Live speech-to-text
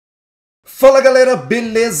Fala galera,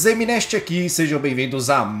 beleza? Emineste aqui, sejam bem-vindos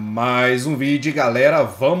a mais um vídeo. Galera,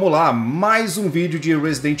 vamos lá, mais um vídeo de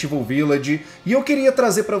Resident Evil Village. E eu queria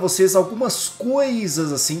trazer pra vocês algumas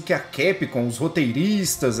coisas assim que a Capcom, os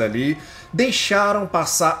roteiristas ali, deixaram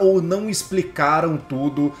passar ou não explicaram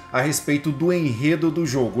tudo a respeito do enredo do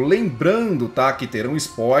jogo. Lembrando, tá, que terão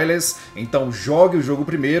spoilers, então jogue o jogo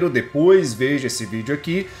primeiro, depois veja esse vídeo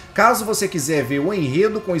aqui. Caso você quiser ver o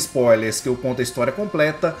enredo com spoilers, que eu conto a história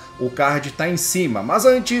completa, o card tá em cima. Mas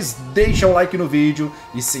antes, deixa um like no vídeo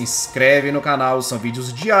e se inscreve no canal, são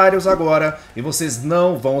vídeos diários agora e vocês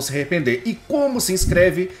não vão se arrepender. E como se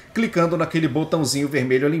inscreve? Clicando naquele botãozinho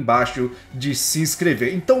vermelho ali embaixo de se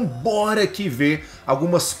inscrever. Então bora aqui ver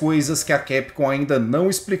algumas coisas que a Capcom ainda não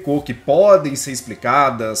explicou, que podem ser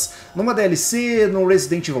explicadas numa DLC, no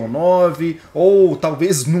Resident Evil 9, ou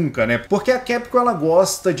talvez nunca, né? Porque a Capcom ela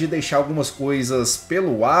gosta de deixar algumas coisas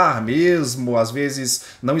pelo ar mesmo, às vezes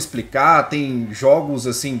não explicar. Tem jogos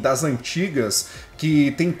assim das antigas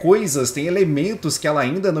que tem coisas, tem elementos que ela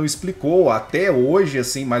ainda não explicou até hoje,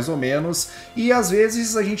 assim, mais ou menos, e às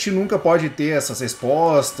vezes a gente nunca pode ter essas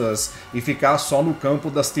respostas e ficar só no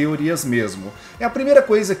campo das teorias mesmo. É a primeira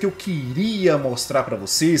coisa que eu queria mostrar pra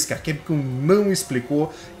vocês, que a Capcom não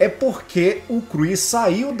explicou, é porque o Chris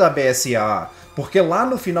saiu da BSA. Porque lá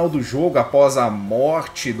no final do jogo, após a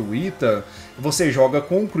morte do Ethan, você joga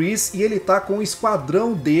com o Chris e ele tá com o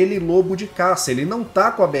esquadrão dele, Lobo de Caça. Ele não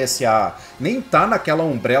tá com a BSA, nem tá naquela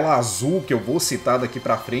Umbrella azul que eu vou citar daqui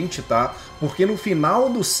pra frente, tá? Porque no final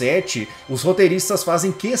do set, os roteiristas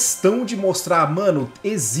fazem questão de mostrar, mano,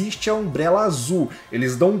 existe a Umbrella azul.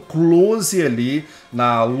 Eles dão um close ali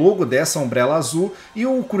na logo dessa Umbrella azul e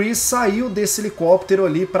o Chris saiu desse helicóptero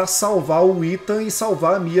ali pra salvar o Ethan e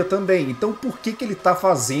salvar a Mia também. Então por que ele tá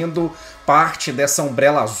fazendo parte dessa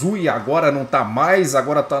Umbrella azul e agora não tá mais,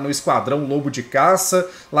 agora tá no esquadrão Lobo de Caça,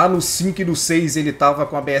 lá no 5 e no 6 ele tava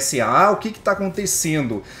com a BSA, o que tá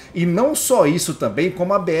acontecendo? E não só isso também,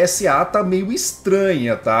 como a BSA tá meio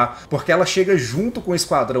estranha, tá? Porque ela chega junto com o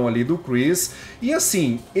esquadrão ali do Chris, e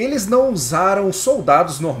assim, eles não usaram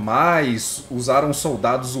soldados normais, usaram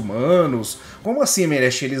soldados humanos. Como assim,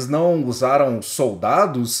 Meresh? Eles não usaram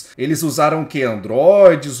soldados? Eles usaram o que?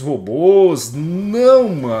 Androides, robôs? Não,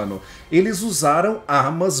 mano! Eles usaram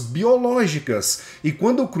armas biológicas. E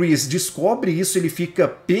quando o Chris descobre isso, ele fica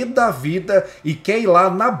pé da vida e quer ir lá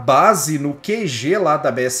na base, no QG lá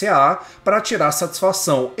da BSA, para tirar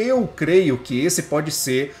satisfação. Eu creio que esse pode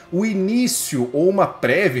ser o início ou uma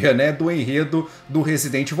prévia, né, do enredo do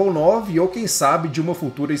Resident Evil 9, ou quem sabe de uma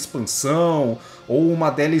futura expansão ou uma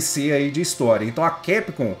DLC aí de história. Então a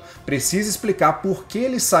Capcom precisa explicar por que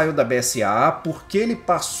ele saiu da BSA, por que ele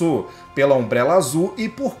passou pela Umbrella azul e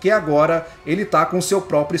por que agora ele tá com seu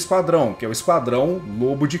próprio esquadrão, que é o esquadrão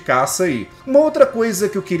Lobo de Caça aí. Uma outra coisa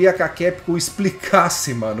que eu queria que a Capcom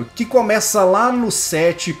explicasse, mano, que começa lá no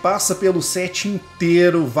set, passa pelo set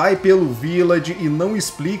inteiro, vai pelo Village e não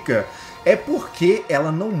explica, é porque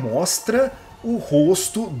ela não mostra o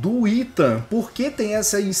rosto do Ethan. Por que tem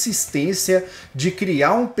essa insistência de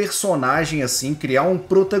criar um personagem assim, criar um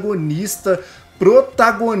protagonista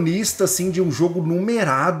assim de um jogo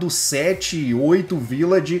numerado 7 e 8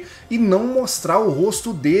 Village e não mostrar o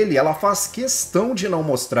rosto dele? Ela faz questão de não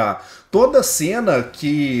mostrar. Toda cena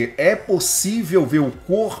que é possível ver o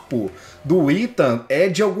corpo do Ethan é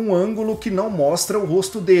de algum ângulo que não mostra o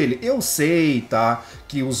rosto dele. Eu sei, tá,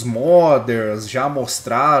 que os modders já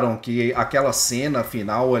mostraram que aquela cena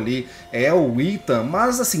final ali é o Ethan,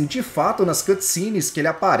 mas assim, de fato, nas cutscenes que ele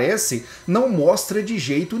aparece, não mostra de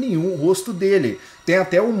jeito nenhum o rosto dele. Tem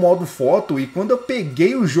até um modo foto, e quando eu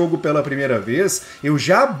peguei o jogo pela primeira vez, eu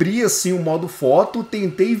já abri assim o modo foto,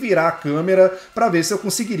 tentei virar a câmera para ver se eu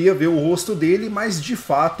conseguiria ver o rosto dele, mas de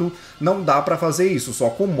fato não dá para fazer isso,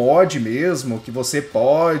 só com mod mesmo, que você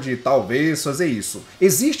pode talvez fazer isso.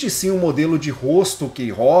 Existe sim um modelo de rosto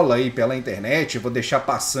que rola aí pela internet, eu vou deixar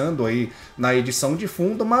passando aí na edição de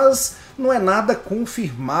fundo, mas não é nada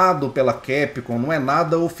confirmado pela Capcom, não é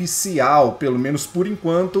nada oficial, pelo menos por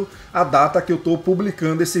enquanto, a data que eu tô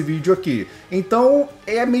publicando esse vídeo aqui. Então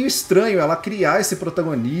é meio estranho ela criar esse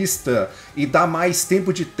protagonista e dar mais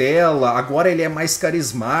tempo de tela, agora ele é mais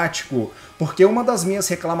carismático, porque uma das minhas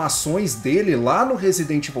reclamações dele lá no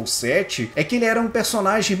Resident Evil 7 é que ele era um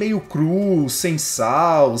personagem meio cru, sem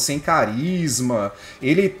sal, sem carisma.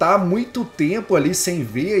 Ele tá há muito tempo ali sem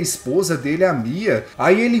ver a esposa dele, a Mia.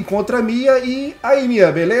 Aí ele encontra a Mia e... Aí,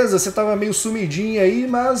 Mia, beleza? Você tava meio sumidinha aí,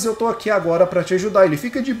 mas eu tô aqui agora pra te ajudar. Ele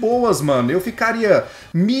fica de boas, mano. Eu ficaria...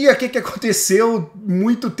 Mia, o que aconteceu?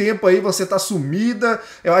 Muito tempo aí, você tá sumida.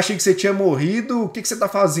 Eu achei que você tinha morrido. O que você tá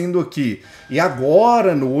fazendo aqui? E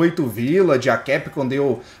agora, no 8 Village, Village, a Capcom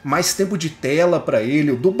deu mais tempo de tela pra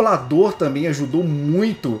ele, o dublador também ajudou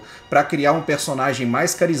muito pra criar um personagem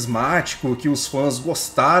mais carismático, que os fãs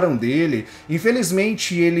gostaram dele.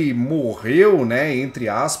 Infelizmente ele morreu, né, entre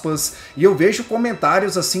aspas, e eu vejo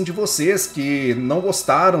comentários assim de vocês que não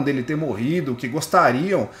gostaram dele ter morrido, que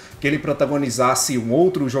gostariam que ele protagonizasse um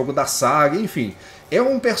outro jogo da saga, enfim. É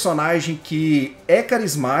um personagem que é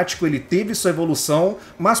carismático, ele teve sua evolução,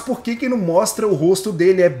 mas por que não mostra o rosto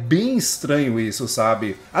dele? É bem estranho isso,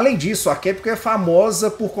 sabe? Além disso, a Capcom é famosa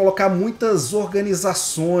por colocar muitas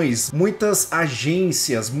organizações, muitas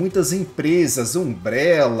agências, muitas empresas,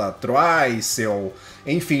 Umbrella, Trycell,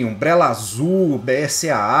 enfim, Umbrella Azul,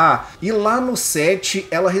 BSAA, e lá no set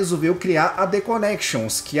ela resolveu criar a The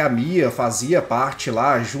Connections, que a Mia fazia parte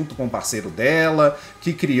lá junto com o parceiro dela,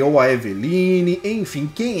 que criou a Eveline, enfim,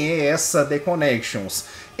 quem é essa The Connections?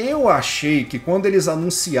 Eu achei que quando eles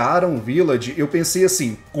anunciaram o Village, eu pensei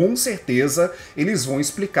assim, com certeza eles vão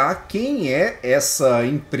explicar quem é essa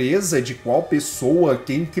empresa, de qual pessoa,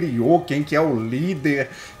 quem criou, quem que é o líder,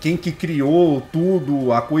 quem que criou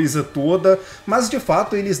tudo, a coisa toda, mas de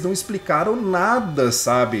fato eles não explicaram nada,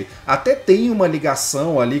 sabe? Até tem uma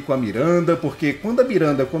ligação ali com a Miranda, porque quando a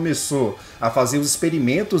Miranda começou a fazer os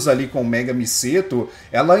experimentos ali com o Mega Miseto,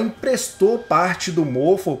 ela emprestou parte do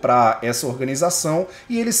mofo para essa organização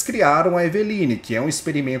e eles criaram a Eveline, que é um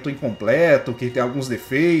experimento incompleto, que tem alguns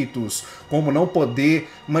defeitos, como não poder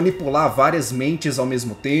manipular várias mentes ao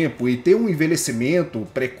mesmo tempo e ter um envelhecimento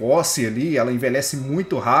precoce ali, ela envelhece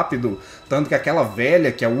muito rápido, tanto que aquela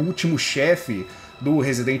velha, que é o último chefe do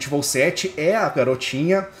Resident Evil 7, é a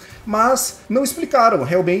garotinha, mas não explicaram,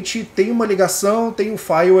 realmente tem uma ligação, tem um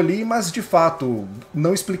file ali, mas de fato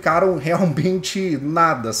não explicaram realmente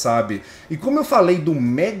nada, sabe? E como eu falei do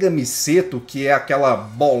Mega Miseto, que é aquela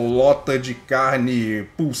bolota de carne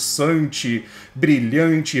pulsante,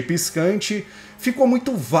 brilhante e piscante, ficou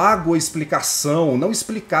muito vago a explicação, não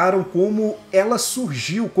explicaram como ela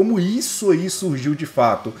surgiu, como isso aí surgiu de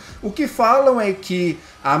fato. O que falam é que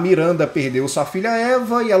a Miranda perdeu sua filha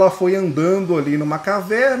Eva e ela foi andando ali numa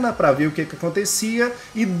caverna para ver o que acontecia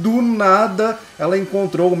e do nada ela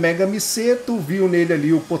encontrou o Mega Miseto, viu nele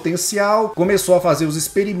ali o potencial, começou a fazer os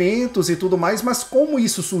experimentos e tudo mais, mas como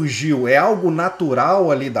isso surgiu? É algo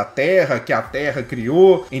natural ali da Terra, que a Terra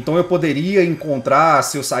criou? Então eu poderia encontrar,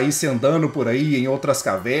 se eu saísse andando por aí em outras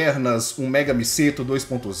cavernas, um Mega Miseto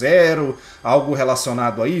 2.0, algo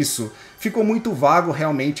relacionado a isso? Ficou muito vago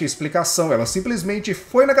realmente a explicação, ela simplesmente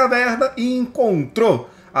foi na caverna e encontrou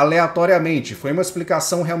aleatoriamente. Foi uma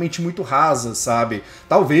explicação realmente muito rasa, sabe?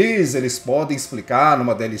 Talvez eles podem explicar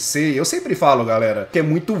numa DLC. Eu sempre falo, galera, que é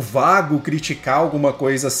muito vago criticar alguma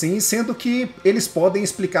coisa assim, sendo que eles podem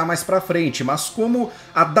explicar mais pra frente. Mas como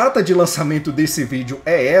a data de lançamento desse vídeo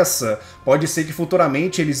é essa, pode ser que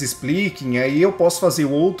futuramente eles expliquem, aí eu posso fazer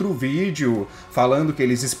outro vídeo falando que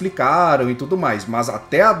eles explicaram e tudo mais. Mas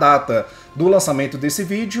até a data do lançamento desse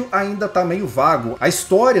vídeo ainda tá meio vago. A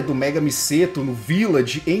história do Mega Miseto no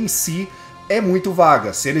Village em si é muito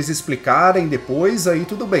vaga. Se eles explicarem depois, aí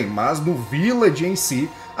tudo bem, mas no Village em si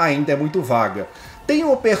ainda é muito vaga. Tem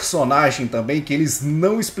um personagem também que eles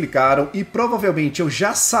não explicaram e provavelmente eu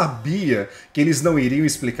já sabia que eles não iriam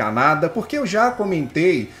explicar nada, porque eu já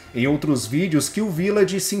comentei em outros vídeos que o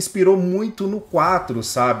Village se inspirou muito no 4,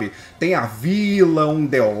 sabe? Tem a vila, um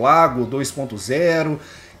Del Lago 2.0...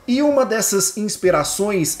 E uma dessas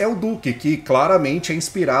inspirações é o Duque, que claramente é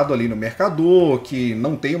inspirado ali no Mercador, que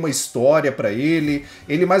não tem uma história pra ele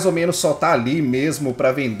mais ou menos só tá ali mesmo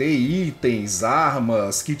pra vender itens,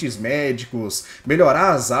 armas, kits médicos,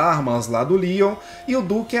 melhorar as armas lá do Leon, e o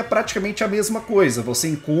Duque é praticamente a mesma coisa, você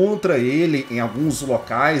encontra ele em alguns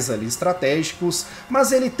locais ali estratégicos,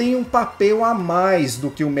 mas ele tem um papel a mais do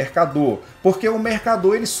que o Mercador, porque o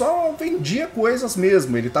Mercador ele só vendia coisas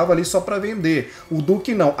mesmo, ele tava ali só pra vender. O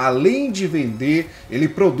Duque não, além de vender, ele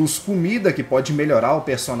produz comida que pode melhorar o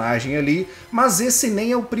personagem ali, mas esse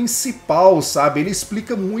nem é o principal, sabe? Ele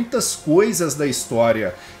explica muitas coisas da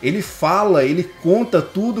história. Ele fala, ele conta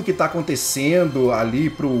tudo o que tá acontecendo ali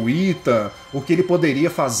pro Ethan, o que ele poderia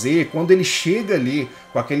fazer. Quando ele chega ali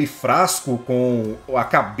com aquele frasco com a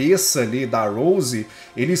cabeça ali da Rose,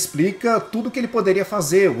 ele explica tudo o que ele poderia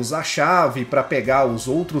fazer, usar a chave para pegar os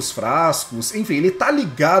outros frascos, enfim, ele tá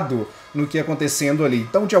ligado no que ia acontecendo ali.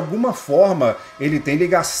 Então, de alguma forma, ele tem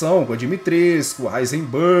ligação com a Dimitrescu,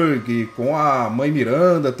 Heisenberg, com a mãe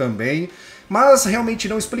Miranda também, mas realmente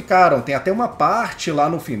não explicaram. Tem até uma parte lá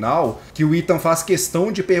no final que o Ethan faz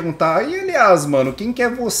questão de perguntar: e aliás, mano, quem que é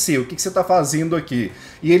você? O que você tá fazendo aqui?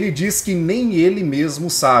 e ele diz que nem ele mesmo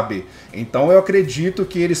sabe. Então eu acredito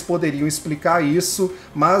que eles poderiam explicar isso,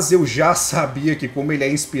 mas eu já sabia que, como ele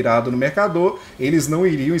é inspirado no Mercador, eles não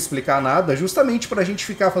iriam explicar nada, justamente para a gente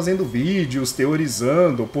ficar fazendo vídeos,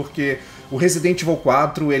 teorizando, porque o Resident Evil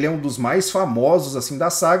 4 ele é um dos mais famosos assim da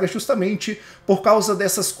saga, justamente por causa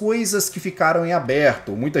dessas coisas que ficaram em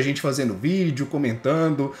aberto. Muita gente fazendo vídeo,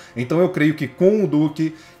 comentando, então eu creio que com o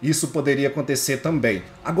Duke isso poderia acontecer também.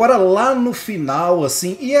 Agora lá no final,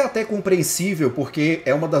 assim, e é até compreensível, porque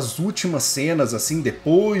é uma das últimas cenas, assim,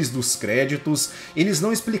 depois dos créditos, eles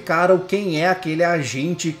não explicaram quem é aquele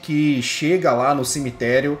agente que chega lá no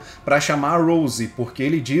cemitério para chamar a Rose, porque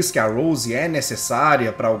ele diz que a Rose é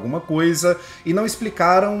necessária para alguma coisa, e não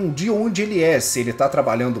explicaram de onde ele é, se ele tá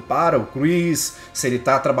trabalhando para o Chris, se ele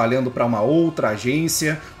tá trabalhando para uma outra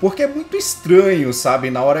agência, porque é muito estranho,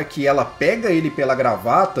 sabe, na hora que ela pega ele pela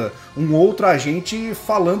gravata, um outro agente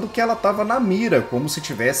falando que ela estava na mira, como se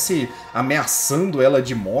tivesse ameaçando ela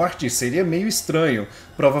de morte, seria meio estranho.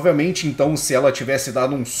 Provavelmente, então, se ela tivesse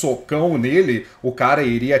dado um socão nele, o cara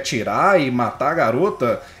iria atirar e matar a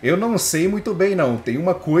garota? Eu não sei muito bem não, tem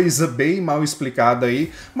uma coisa bem mal explicada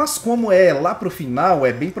aí, mas como é lá pro final,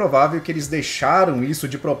 é bem provável que eles deixaram isso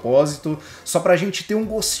de propósito, só pra gente ter um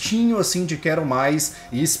gostinho assim de quero mais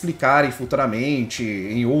e explicarem futuramente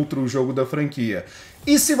em outro jogo da franquia.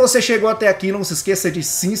 E se você chegou até aqui, não se esqueça de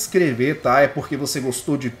se inscrever, tá? É porque você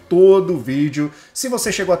gostou de todo o vídeo. Se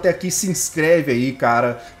você chegou até aqui, se inscreve aí,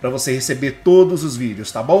 cara, pra você receber todos os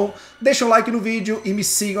vídeos, tá bom? Deixa um like no vídeo e me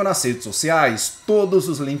sigam nas redes sociais. Todos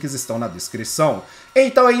os links estão na descrição.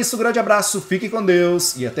 Então é isso, grande abraço, fique com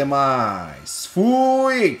Deus e até mais.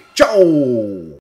 Fui! Tchau!